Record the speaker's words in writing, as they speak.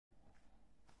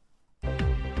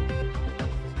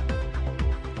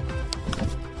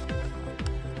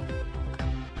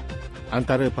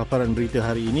Antara paparan berita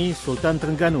hari ini, Sultan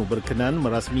Terengganu berkenan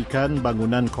merasmikan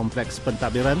bangunan kompleks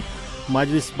pentadbiran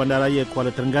Majlis Bandaraya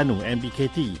Kuala Terengganu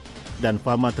MBKT dan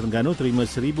Farma Terengganu terima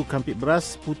 1,000 kampit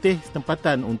beras putih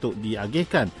tempatan untuk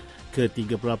diagihkan ke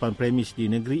 38 premis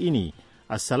di negeri ini.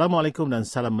 Assalamualaikum dan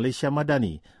salam Malaysia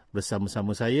Madani.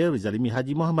 Bersama-sama saya Rizalimi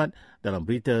Haji Muhammad dalam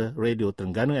Berita Radio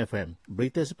Terengganu FM.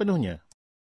 Berita sepenuhnya.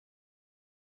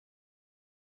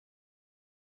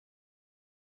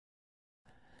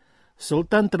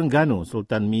 Sultan Terengganu,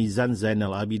 Sultan Mizan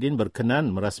Zainal Abidin berkenan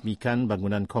merasmikan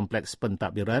bangunan kompleks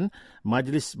pentadbiran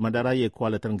Majlis Bandaraya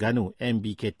Kuala Terengganu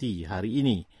MBKT hari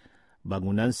ini.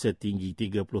 Bangunan setinggi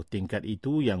 30 tingkat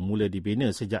itu yang mula dibina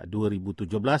sejak 2017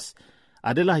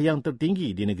 adalah yang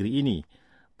tertinggi di negeri ini.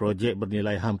 Projek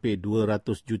bernilai hampir 200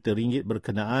 juta ringgit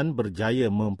berkenaan berjaya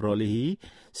memperolehi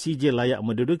sijil layak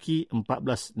menduduki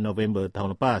 14 November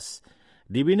tahun lepas.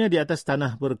 Dibina di atas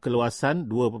tanah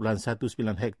berkeluasan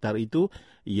 2.19 hektar itu,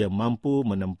 ia mampu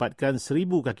menempatkan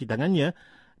 1,000 kaki tangannya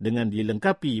dengan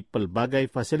dilengkapi pelbagai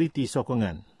fasiliti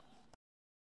sokongan.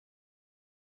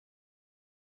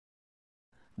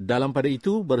 Dalam pada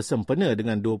itu, bersempena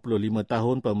dengan 25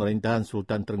 tahun pemerintahan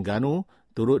Sultan Terengganu,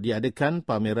 turut diadakan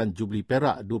pameran Jubli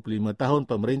Perak 25 tahun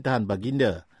pemerintahan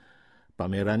Baginda.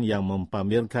 Pameran yang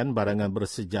mempamerkan barangan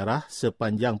bersejarah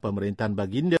sepanjang pemerintahan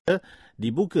Baginda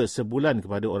dibuka sebulan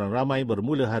kepada orang ramai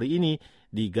bermula hari ini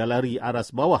di Galeri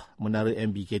Aras Bawah Menara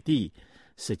MBKT,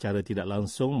 secara tidak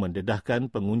langsung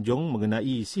mendedahkan pengunjung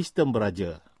mengenai sistem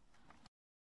beraja.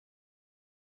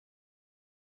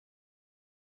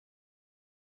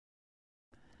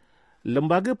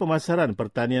 Lembaga Pemasaran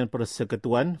Pertanian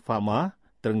Persekutuan Farma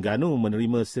Terengganu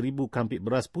menerima 1,000 kampit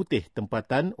beras putih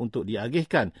tempatan untuk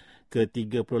diagihkan ke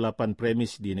 38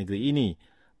 premis di negeri ini.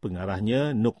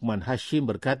 Pengarahnya Nukman Hashim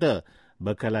berkata,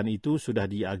 bekalan itu sudah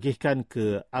diagihkan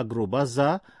ke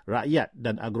agrobazar rakyat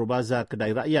dan agrobazar kedai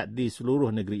rakyat di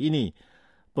seluruh negeri ini.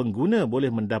 Pengguna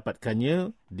boleh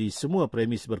mendapatkannya di semua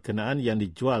premis berkenaan yang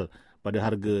dijual pada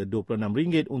harga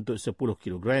RM26 untuk 10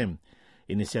 kilogram.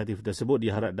 Inisiatif tersebut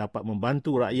diharap dapat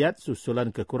membantu rakyat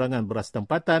susulan kekurangan beras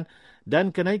tempatan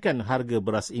dan kenaikan harga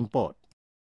beras import.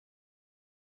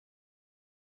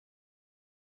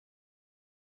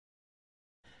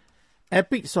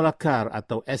 Epic Solar Car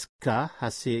atau SK,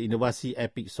 hasil inovasi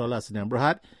Epic Solar Sdn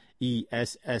Bhd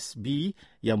ESSB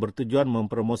yang bertujuan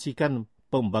mempromosikan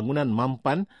pembangunan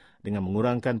mampan dengan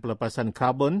mengurangkan pelepasan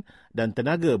karbon dan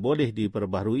tenaga boleh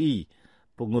diperbaharui.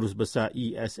 Pengurus besar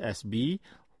ESSB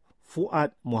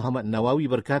Fuad Muhammad Nawawi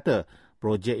berkata,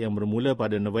 projek yang bermula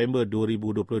pada November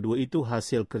 2022 itu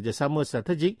hasil kerjasama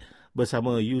strategik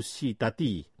bersama UC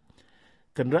Tati.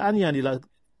 Kenderaan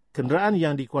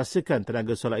yang dikuasakan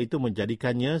tenaga solar itu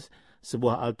menjadikannya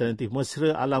sebuah alternatif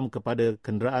mesra alam kepada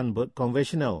kenderaan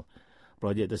konvensional.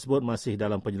 Projek tersebut masih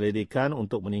dalam penyelidikan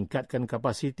untuk meningkatkan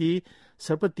kapasiti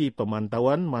seperti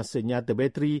pemantauan masa nyata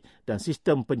bateri dan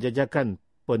sistem penjajakan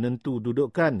penentu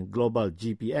dudukan global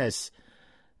GPS.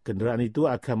 Kenderaan itu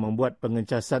akan membuat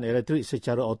pengecasan elektrik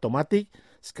secara automatik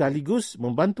sekaligus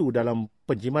membantu dalam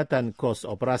penjimatan kos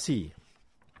operasi.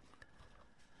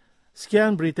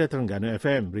 Sekian Berita Terengganu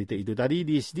FM. Berita itu tadi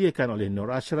disediakan oleh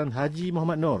Nur Ashran Haji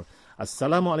Muhammad Nur.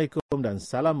 Assalamualaikum dan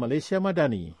salam Malaysia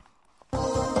Madani.